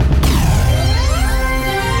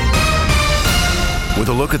With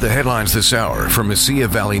a look at the headlines this hour from Mesilla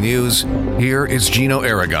Valley News, here is Gino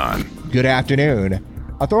Aragon. Good afternoon.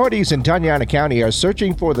 Authorities in Doñana County are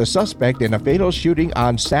searching for the suspect in a fatal shooting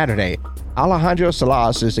on Saturday. Alejandro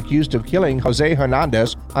Salas is accused of killing Jose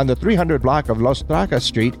Hernandez on the 300 block of Los Tracas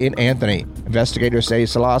Street in Anthony. Investigators say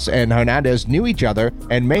Salas and Hernandez knew each other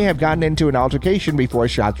and may have gotten into an altercation before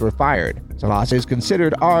shots were fired. Salas is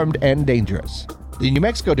considered armed and dangerous. The New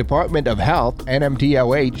Mexico Department of Health,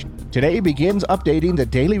 NMDOH, today begins updating the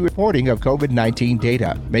daily reporting of COVID-19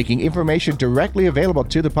 data, making information directly available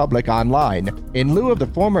to the public online in lieu of the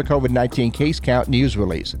former COVID-19 case count news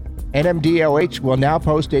release. NMDOH will now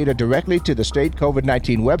post data directly to the state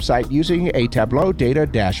COVID-19 website using a Tableau data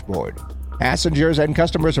dashboard. Passengers and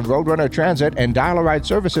customers of Roadrunner Transit and Dial-A-Ride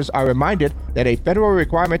services are reminded that a federal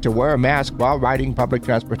requirement to wear a mask while riding public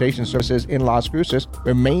transportation services in Las Cruces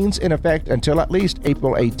remains in effect until at least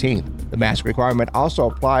April 18th. The mask requirement also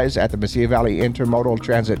applies at the Mesilla Valley Intermodal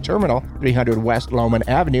Transit Terminal, 300 West Loman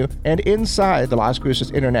Avenue, and inside the Las Cruces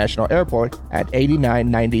International Airport at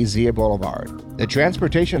 8990 Zia Boulevard. The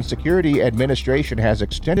Transportation Security Administration has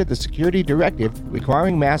extended the security directive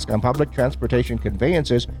requiring masks on public transportation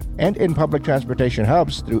conveyances and in public transportation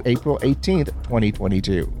hubs through April 18,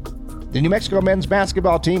 2022. The New Mexico men's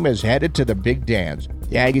basketball team is headed to the Big Dance.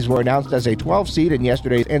 The Aggies were announced as a 12 seed in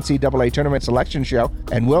yesterday's NCAA tournament selection show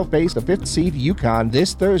and will face the 5th seed UConn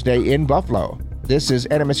this Thursday in Buffalo. This is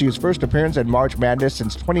NMSU's first appearance in March Madness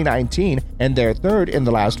since 2019 and their third in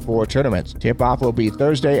the last 4 tournaments. Tip-off will be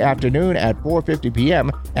Thursday afternoon at 4:50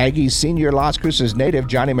 p.m. Aggies senior Las Cruces native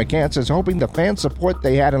Johnny McCants is hoping the fan support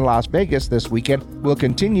they had in Las Vegas this weekend will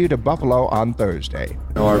continue to Buffalo on Thursday.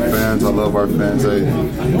 Our fans, I love our fans. They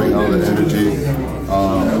bring all the energy.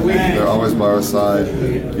 They're always by our side.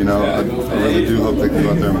 I really do hope they can go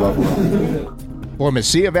out there in Buffalo. For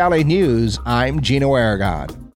Mesilla Valley News, I'm Gino Aragon.